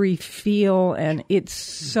buttery feel, and it's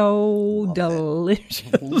so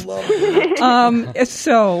delicious.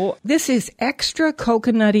 So this is extra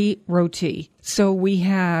coconutty roti. So we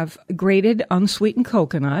have grated unsweetened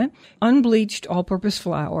coconut, unbleached all-purpose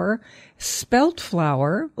flour, spelt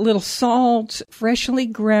flour, a little salt, freshly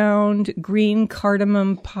ground green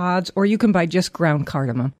cardamom pods, or you can buy just ground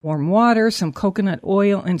cardamom, warm water, some coconut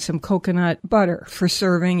oil, and some coconut butter for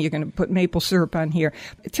serving. You're going to put maple syrup on here.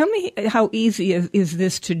 Tell me how easy is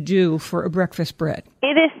this to do for a breakfast bread?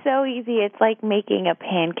 It is so easy. It's like making a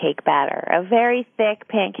pancake batter, a very thick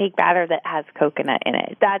pancake batter that has coconut in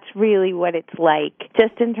it. That's really what it's like.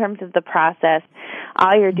 Just in terms of the process,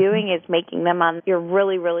 all you're doing is making them on your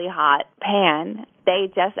really, really hot pan.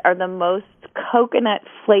 They just are the most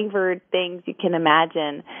coconut-flavored things you can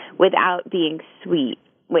imagine without being sweet,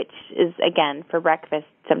 which is, again, for breakfast,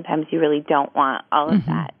 sometimes you really don't want all of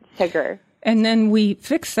that sugar. And then we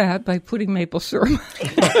fix that by putting maple syrup.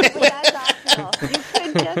 That's optional. You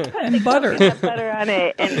could just put the butter. coconut butter on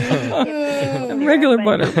it and Regular but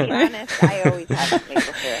butter. To be honest, I always have maple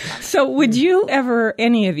syrup on it. So would you ever,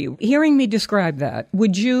 any of you, hearing me describe that,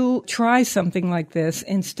 would you try something like this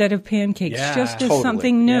instead of pancakes, just as totally.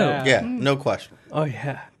 something new? Yeah, no question. Oh,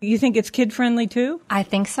 yeah. You think it's kid-friendly too? I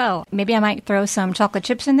think so. Maybe I might throw some chocolate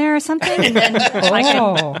chips in there or something. And then that's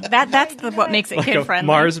what makes it Like kid-friendly. a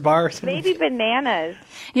Mars bar or something. Maybe bananas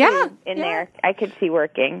Yeah. in there I could see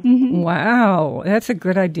working. Wow, that's a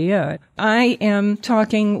good idea. I am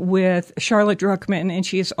talking with Charlotte Druckman, and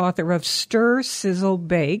she is author of Stir, Sizzle,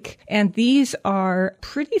 Bake. And these are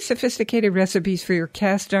pretty sophisticated recipes for your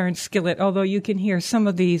cast iron skillet, although you can hear some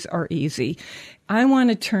of these are easy. I want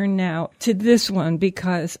to turn now to this one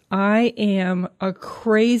because I am a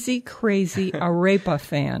crazy arepa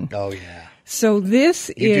fan. Oh, yeah. So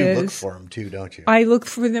this You is... do look for them, too, don't you? I look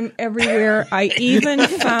for them everywhere. I even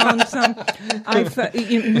found some.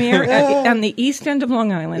 On the east end of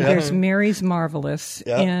Long Island, there's Mary's Marvelous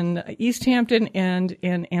in East Hampton and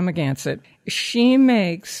in Amagansett. She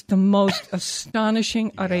makes the most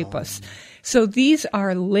astonishing arepas. So these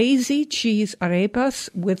are lazy cheese arepas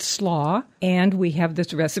with slaw, and we have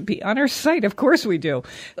this recipe on our site. Of course we do.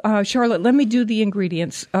 Charlotte, let me do the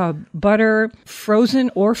ingredients. Butter, frozen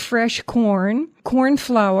or fresh corn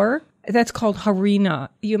flour. That's called harina.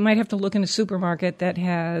 You might have to look in a supermarket that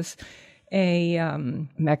has a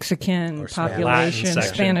Mexican population, Latin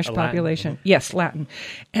Spanish Latin. population. Yes, Latin.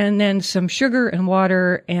 And then some sugar and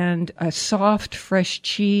water and a soft, fresh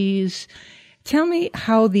cheese. Tell me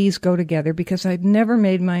how these go together, because I've never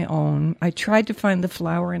made my own. I tried to find the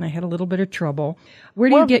flour, and I had a little bit of trouble.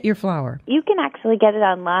 Where do you get your flour? You can actually get it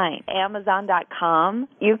online. Amazon.com.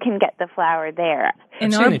 You can get the flour there.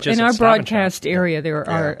 In our broadcast area, there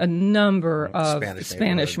are a number of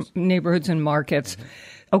Spanish neighborhoods and markets.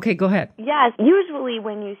 Okay, go ahead. Yes. Usually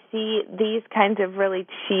when you see these kinds of really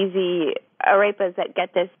cheesy arepas that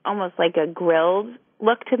get this almost like a grilled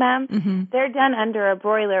look to them, they're done under a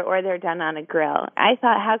broiler or they're done on a grill. I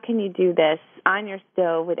thought, how can you do this on your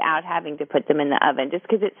stove without having to put them in the oven, just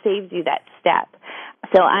because it saves you that step?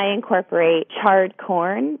 So I incorporate charred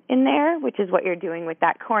corn in there, which is what you're doing with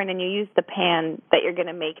that corn, and you use the pan that you're going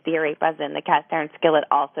to make the arepas in, the cast iron skillet,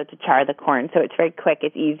 also to char the corn. So it's very quick,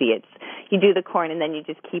 it's easy. You do the corn, and then you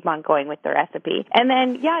just keep on going with the recipe. And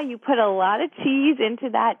then, you put a lot of cheese into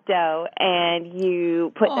that dough, and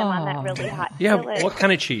you put them on that really hot skillet. What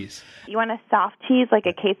kind of cheese? You want a soft cheese, like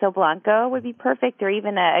a queso blanco would be perfect, or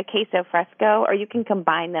even a queso fresco, or you can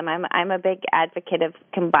combine them. I'm a big advocate of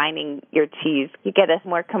combining your cheese. You get a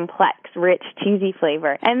more complex, rich, cheesy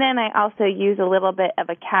flavor. And then I also use a little bit of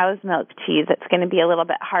a cow's milk cheese that's going to be a little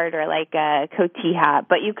bit harder, like a cotija,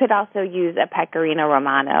 but you could also use a pecorino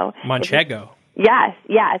romano. Manchego. Yes.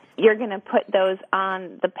 You're going to put those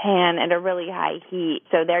on the pan at a really high heat,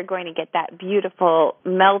 so they're going to get that beautiful,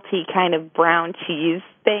 melty kind of brown cheese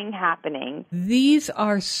thing happening. These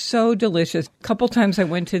are so delicious. A couple times I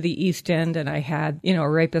went to the East End and I had, a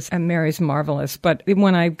Rapist and Mary's Marvelous. But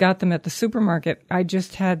when I got them at the supermarket, I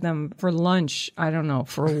just had them for lunch, I don't know,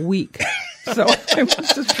 for a week. So it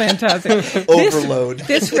was just fantastic. Overload.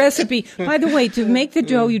 This recipe, by the way, to make the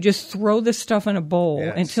dough, you just throw this stuff in a bowl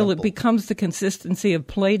until it becomes the consistency of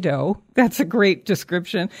Play-Doh. That's a great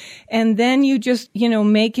description. And then you just,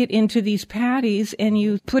 make it into these patties and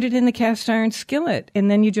you put it in the cast iron skillet and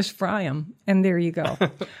then you just fry them. And there you go.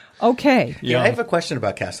 Okay. Yeah, I have a question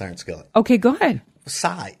about cast iron skillet. Okay, go ahead.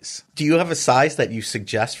 Size. Do you have a size that you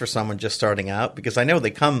suggest for someone just starting out? Because I know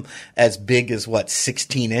they come as big as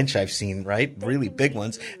 16-inch I've seen, right? Really big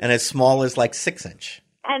ones, and as small as 6-inch.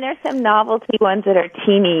 And there's some novelty ones that are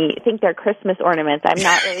teeny. I think they're Christmas ornaments. I'm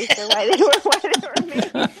not really sure why they were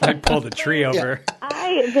made. I pulled a tree over. Yeah.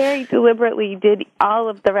 I very deliberately did all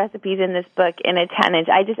of the recipes in this book in a 10-inch.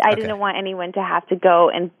 I didn't want anyone to have to go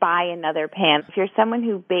and buy another pan. If you're someone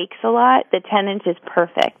who bakes a lot, the 10-inch is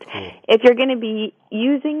perfect. If you're going to be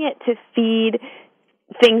using it to feed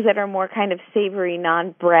things that are more kind of savory,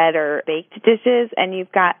 non-bread or baked dishes, and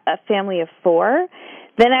you've got a family of 4,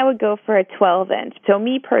 then I would go for a 12-inch. So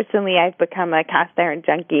me personally, I've become a cast iron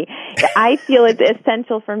junkie. I feel it's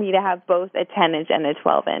essential for me to have both a 10-inch and a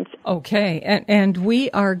 12-inch. Okay, and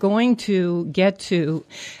we are going to get to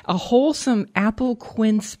a wholesome apple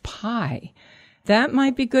quince pie. That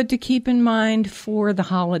might be good to keep in mind for the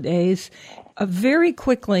holidays. Very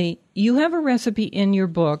quickly, you have a recipe in your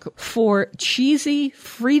book for cheesy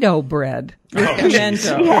Frito bread with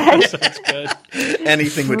pimento. Yes. That's good.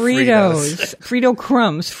 Anything with Fritos. Frito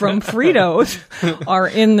crumbs from Fritos are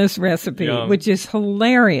in this recipe, which is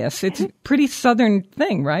hilarious. It's a pretty southern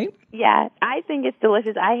thing, right? Yeah, I think it's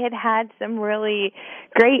delicious. I had some really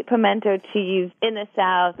great pimento cheese in the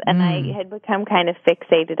South, and I had become kind of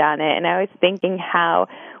fixated on it. And I was thinking, how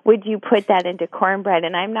would you put that into cornbread?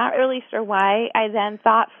 And I'm not really sure why I then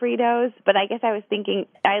thought Fritos, but I guess I was thinking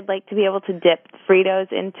I'd like to be able to dip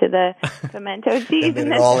Fritos into the pimento cheese. And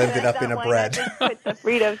then it all ended up in a bread. Just put the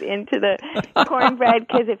Fritos into the cornbread,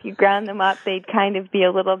 because if you ground them up, they'd kind of be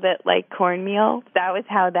a little bit like cornmeal. That was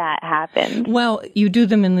how that happened. Well, you do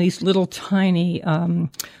them in these little tiny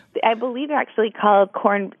I believe they're actually called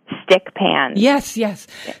corn stick pans. Yes.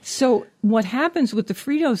 So what happens with the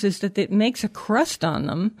Fritos is that it makes a crust on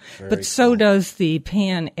them, but so does the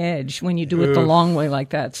pan edge when you do it the long way like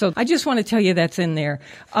that. So I just want to tell you that's in there.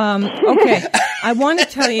 Okay. I want to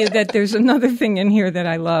tell you that there's another thing in here that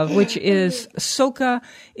I love, which is soca.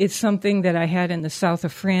 It's something that I had in the south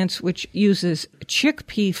of France, which uses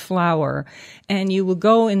chickpea flour. And you will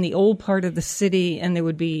go in the old part of the city, and there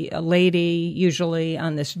would be a lady, usually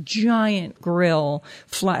on this giant grill,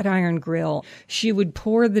 flat iron grill. She would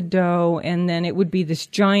pour the dough, and then it would be this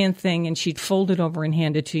giant thing, and she'd fold it over and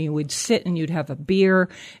hand it to you. We'd sit, and you'd have a beer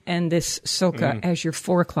and this soca as your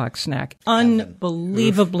 4:00 snack.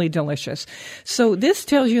 Unbelievably delicious. So this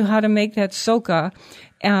tells you how to make that soca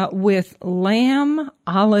with lamb,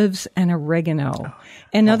 olives, and oregano.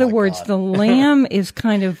 In other words, the lamb is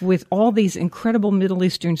kind of with all these incredible Middle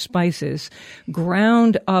Eastern spices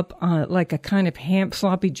ground up like a kind of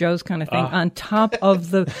sloppy joe's kind of thing on top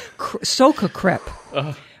of the soca crepe.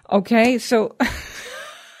 Okay, so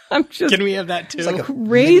I'm just Can we have that too?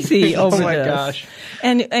 crazy over this. Oh my gosh.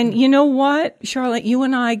 And you know what, Charlotte, you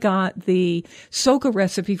and I got the soca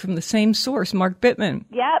recipe from the same source, Mark Bittman.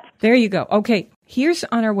 Yep. There you go. Okay, here's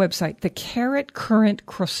on our website, the carrot currant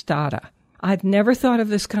crostata. I've never thought of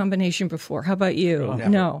this combination before. How about you?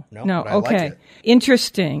 No. Okay. Like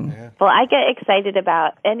interesting. Yeah. Well, I get excited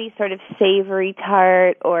about any sort of savory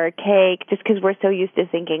tart or cake, just because we're so used to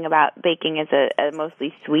thinking about baking as a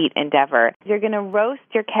mostly sweet endeavor. You're going to roast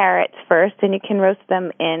your carrots first, and you can roast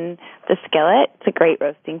them in the skillet. It's a great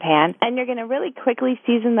roasting pan. And you're going to really quickly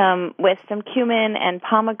season them with some cumin and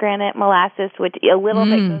pomegranate molasses, which a little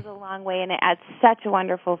bit goes a long way, and it adds such a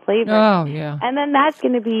wonderful flavor. Oh, yeah. And then that's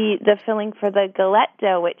going to be the filling for the galette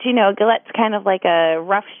dough, which, galette's kind of like a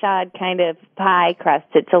roughshod kind of pie crust.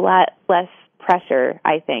 It's a lot less pressure,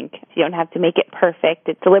 I think. You don't have to make it perfect.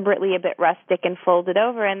 It's deliberately a bit rustic and folded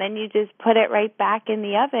over, and then you just put it right back in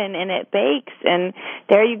the oven, and it bakes, and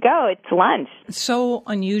there you go. It's lunch. So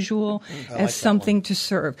unusual as something to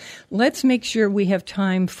serve. Let's make sure we have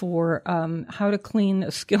time for how to clean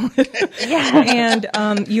a skillet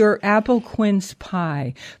and your apple quince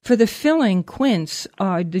pie. For the filling, quince,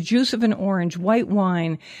 the juice of an orange, white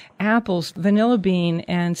wine, apples, vanilla bean,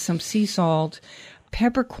 and some sea salt.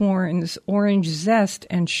 peppercorns, orange zest,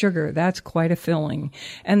 and sugar. That's quite a filling.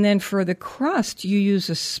 And then for the crust, you use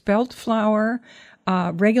a spelt flour,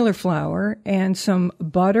 regular flour, and some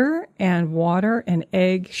butter and water and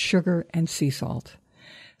egg, sugar, and sea salt.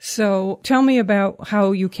 So tell me about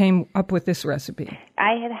how you came up with this recipe.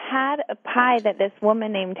 I had a pie that this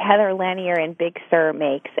woman named Heather Lanier in Big Sur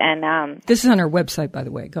makes, and this is on her website, by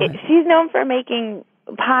the way. Go ahead. She's known for making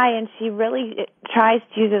pie, and she really tries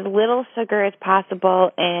to use as little sugar as possible,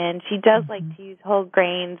 and she does like to use whole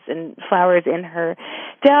grains and flours in her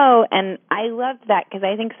dough, and I loved that because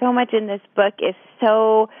I think so much in this book is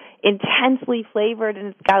so intensely flavored, and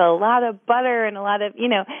it's got a lot of butter and a lot of,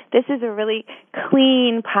 this is a really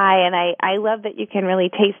clean pie, and I love that you can really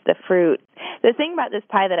taste the fruit. The thing about this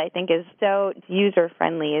pie that I think is so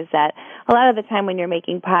user-friendly is that a lot of the time when you're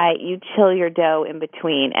making pie, you chill your dough in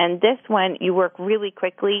between, and this one, you work really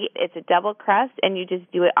quickly. It's a double crust, and you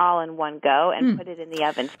just do it all in one go and put it in the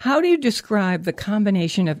oven. How do you describe the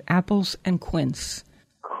combination of apples and quince?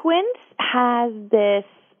 Quince has this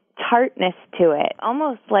tartness to it,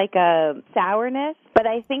 almost like a sourness, but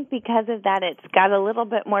I think because of that it's got a little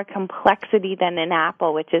bit more complexity than an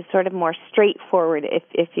apple, which is sort of more straightforward,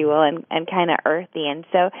 if you will, and kind of earthy. And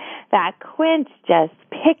so that quince just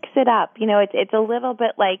picks it up. It's a little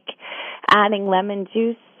bit like adding lemon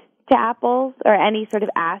juice to apples or any sort of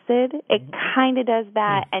acid. It kind of does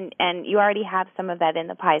that, and you already have some of that in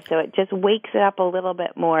the pie, so it just wakes it up a little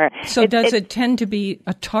bit more. So does it tend to be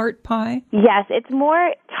a tart pie? Yes, it's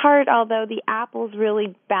more tart, although the apples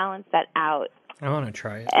really balance that out. I want to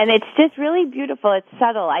try it. And it's just really beautiful. It's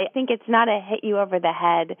subtle. I think it's not a hit you over the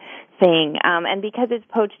head thing. And because it's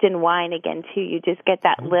poached in wine again, too, you just get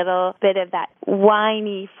that little bit of that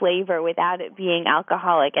winey flavor without it being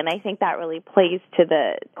alcoholic. And I think that really plays to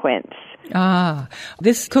the quince.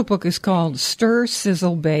 This cookbook is called Stir,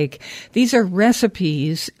 Sizzle, Bake. These are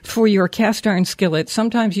recipes for your cast iron skillet,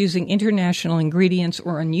 sometimes using international ingredients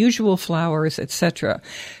or unusual flours, etc.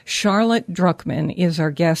 Charlotte Druckman is our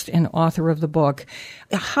guest and author of the book.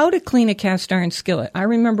 How to clean a cast iron skillet. I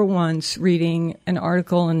remember once reading an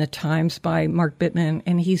article in the Times by Mark Bittman,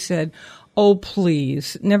 and he said, "Oh,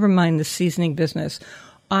 please, never mind the seasoning business.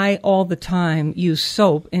 I all the time use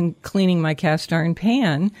soap in cleaning my cast iron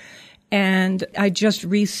pan, and I just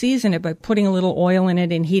re-season it by putting a little oil in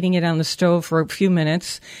it and heating it on the stove for a few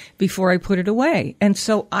minutes before I put it away." And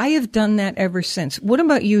so I have done that ever since. What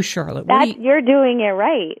about you, Charlotte? You're doing it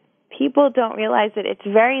right. People don't realize that it's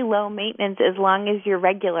very low maintenance as long as you're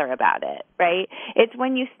regular about it, right? It's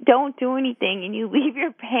when you don't do anything and you leave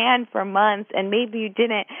your pan for months and maybe you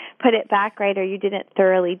didn't put it back right or you didn't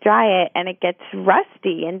thoroughly dry it and it gets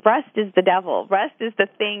rusty. And rust is the devil. Rust is the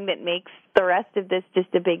thing that makes the rest of this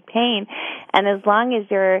just a big pain. And as long as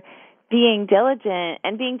you're being diligent,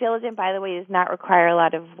 and being diligent, by the way, does not require a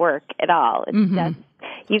lot of work at all. It's just,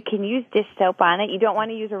 you can use dish soap on it. You don't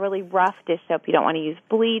want to use a really rough dish soap. You don't want to use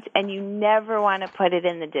bleach, and you never want to put it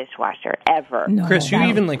in the dishwasher, ever. No. Chris, you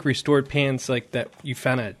even restored pans like that you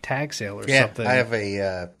found at a tag sale or something. I have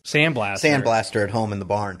a sandblaster at home in the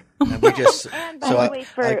barn. And we just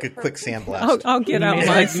I could quick sandblast. I'll get out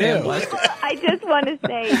my sandblaster. I just want to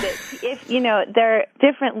say that if there are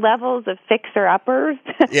different levels of fixer-uppers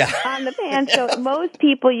on the pan. So most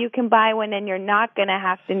people you can buy one, and you're not going to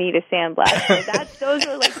have to need a sandblaster. Those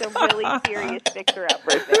are like the really serious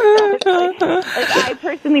fixer-uppers. I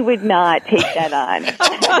personally would not take that on.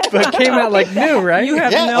 But it came out like new, right? You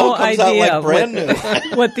have no idea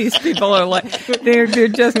what these people are like. They're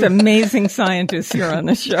just amazing scientists here on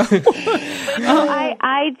the show.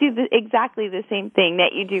 I do exactly the same thing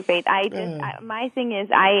that you do, Faith. My thing is,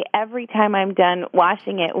 every time I'm done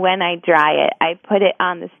washing it, when I dry it, I put it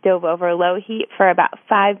on the stove over low heat for about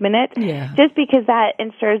 5 minutes, just because that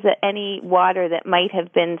ensures that any water that might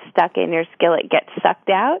have been stuck in your skillet gets sucked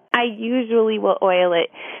out. I usually will oil it,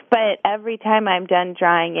 but every time I'm done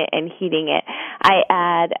drying it and heating it, I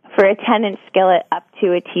add, for a 10-inch skillet, up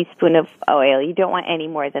to a teaspoon of oil. You don't want any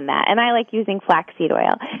more than that. And I like using flaxseed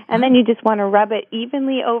oil. And then you just want to rub it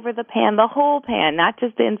evenly over the pan, the whole pan, not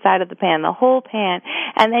just the inside of the pan, the whole pan.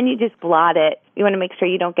 And then you just blot it. You want to make sure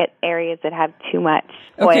you don't get areas that have too much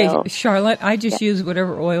oil. Okay, Charlotte, I just use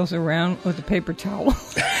whatever oil's around with a paper towel.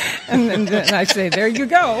 and then I say, there you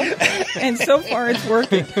go. And so far it's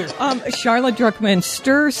working. Charlotte Druckman,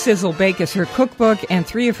 Stir, Sizzle, Bake is her cookbook, and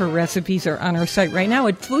 3 of her recipes are on her site right now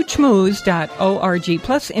at foodschmooze.org,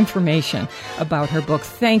 plus information about her book.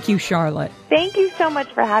 Thank you, Charlotte. Thank you so much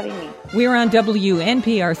for having me. We're on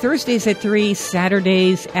WNPR Thursdays at 3,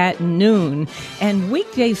 Saturdays at noon. And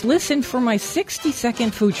weekdays, listen for my 6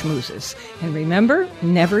 60-second food schmoozes. And remember,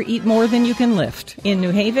 never eat more than you can lift. In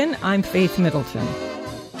New Haven, I'm Faith Middleton.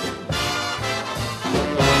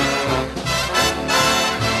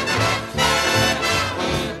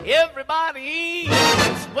 Everybody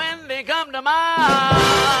eats when they come to mind.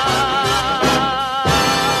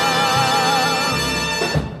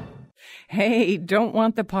 Hey, don't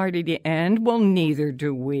want the party to end? Well, neither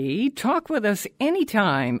do we. Talk with us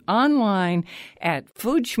anytime online at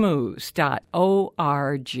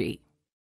foodschmooze.org.